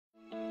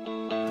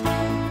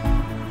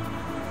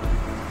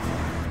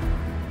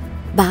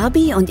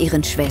Barbie und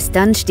ihren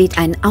Schwestern steht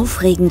ein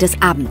aufregendes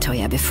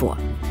Abenteuer bevor.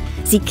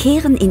 Sie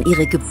kehren in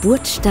ihre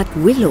Geburtsstadt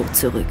Willow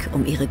zurück,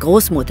 um ihre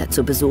Großmutter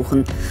zu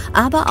besuchen,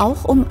 aber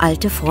auch um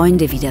alte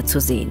Freunde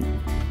wiederzusehen.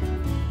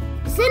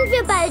 Sind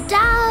wir bald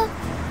da?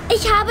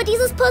 Ich habe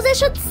dieses Puzzle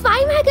schon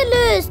zweimal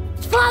gelöst.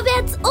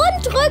 Vorwärts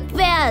und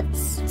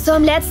rückwärts.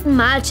 Zum letzten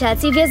Mal,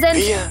 Chelsea. Wir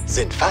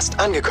sind fast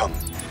angekommen.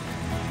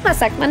 Was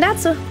sagt man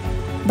dazu?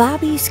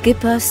 Barbie,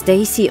 Skipper,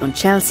 Stacy und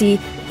Chelsea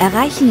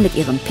erreichen mit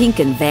ihrem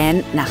pinken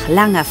Van nach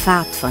langer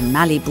Fahrt von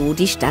Malibu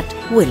die Stadt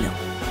Willow.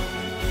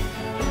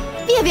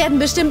 Wir werden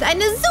bestimmt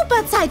eine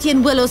super Zeit hier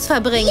in Willows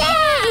verbringen.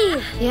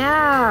 Yay!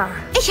 Ja.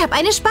 Ich habe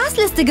eine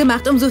Spaßliste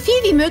gemacht, um so viel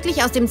wie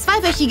möglich aus dem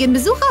zweiwöchigen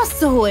Besuch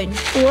rauszuholen.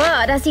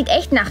 Wow, das sieht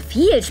echt nach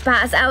viel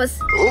Spaß aus.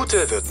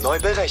 Route wird neu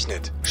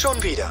berechnet.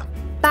 Schon wieder.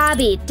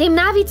 Barbie, dem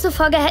Navi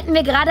zufolge hätten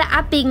wir gerade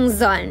abbiegen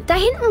sollen. Da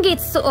hinten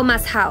geht's zu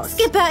Omas Haus.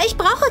 Skipper, ich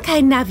brauche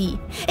kein Navi.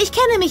 Ich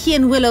kenne mich hier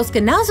in Willows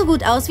genauso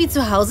gut aus wie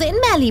zu Hause in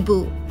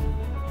Malibu.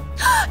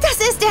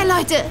 Das ist der,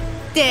 Leute.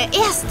 Der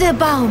erste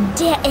Baum.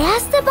 Der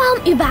erste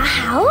Baum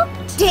überhaupt?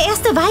 Der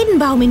erste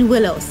Weidenbaum in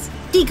Willows.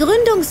 Die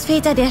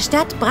Gründungsväter der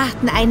Stadt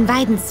brachten einen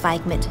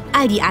Weidenzweig mit.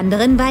 All die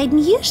anderen Weiden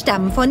hier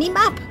stammen von ihm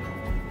ab.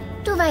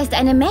 Du weißt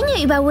eine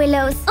Menge über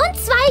Willows. Und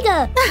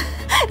Zweige.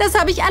 Das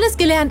habe ich alles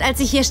gelernt, als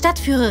ich hier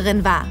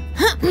Stadtführerin war.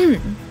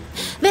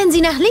 Wenn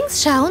Sie nach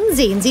links schauen,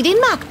 sehen Sie den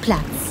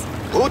Marktplatz.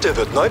 Route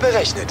wird neu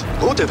berechnet.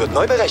 Route wird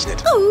neu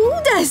berechnet.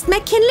 Da ist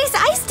McKinleys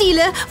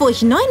Eisdiele, wo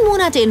ich 9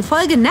 Monate in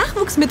Folge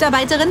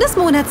Nachwuchsmitarbeiterin des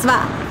Monats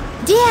war.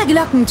 Der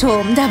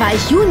Glockenturm, da war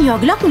ich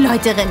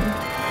Junior-Glockenläuterin.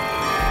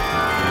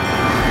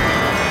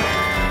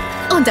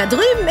 Und da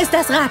drüben ist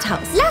das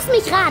Rathaus. Lass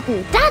mich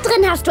raten, da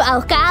drin hast du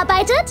auch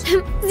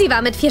gearbeitet? Sie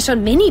war mit 4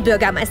 schon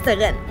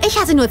Mini-Bürgermeisterin. Ich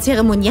hatte nur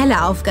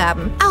zeremonielle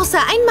Aufgaben. Außer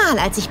einmal,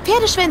 als ich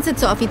Pferdeschwänze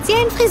zur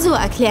offiziellen Frisur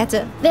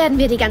erklärte. Werden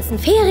wir die ganzen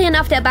Ferien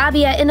auf der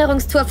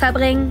Barbie-Erinnerungstour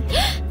verbringen?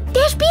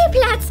 Der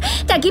Spielplatz!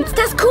 Da gibt's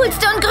das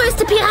coolste und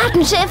größte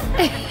Piratenschiff.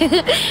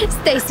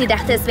 Stacy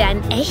dachte, es wäre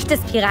ein echtes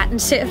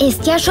Piratenschiff.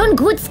 Ist ja schon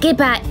gut,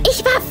 Skipper.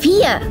 Ich war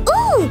 4.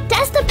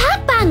 Da ist eine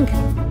Parkbank.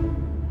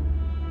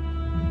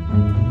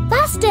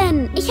 Was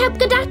denn? Ich hab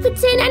gedacht, wir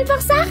zählen einfach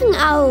Sachen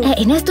auf.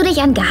 Erinnerst du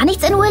dich an gar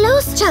nichts in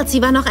Willows?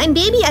 Chelsea war noch ein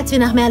Baby, als wir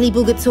nach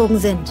Malibu gezogen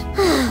sind.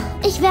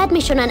 Ich werde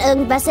mich schon an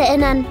irgendwas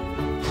erinnern.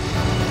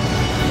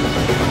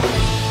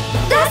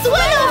 Das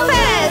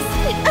Willowfest!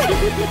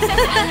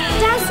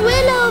 Das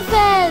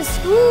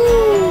Willowfest!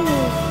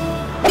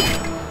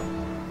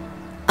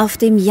 Auf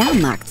dem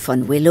Jahrmarkt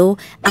von Willow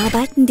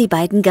arbeiten die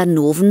beiden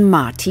Ganoven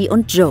Marty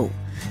und Joe,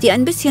 die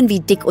ein bisschen wie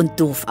dick und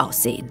doof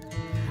aussehen.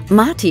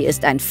 Marty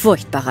ist ein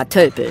furchtbarer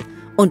Tölpel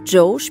und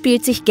Joe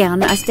spielt sich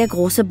gerne als der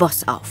große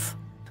Boss auf.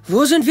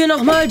 Wo sind wir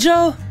nochmal,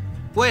 Joe?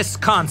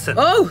 Wisconsin.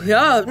 Oh,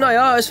 ja,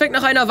 naja, es fängt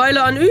nach einer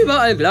Weile an,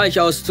 überall gleich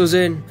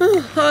auszusehen.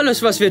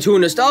 Alles, was wir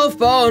tun, ist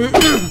aufbauen,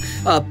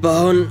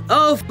 abbauen,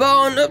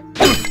 aufbauen,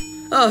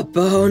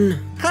 abbauen.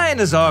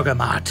 Keine Sorge,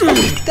 Martin.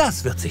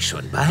 Das wird sich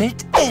schon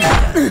bald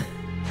ändern.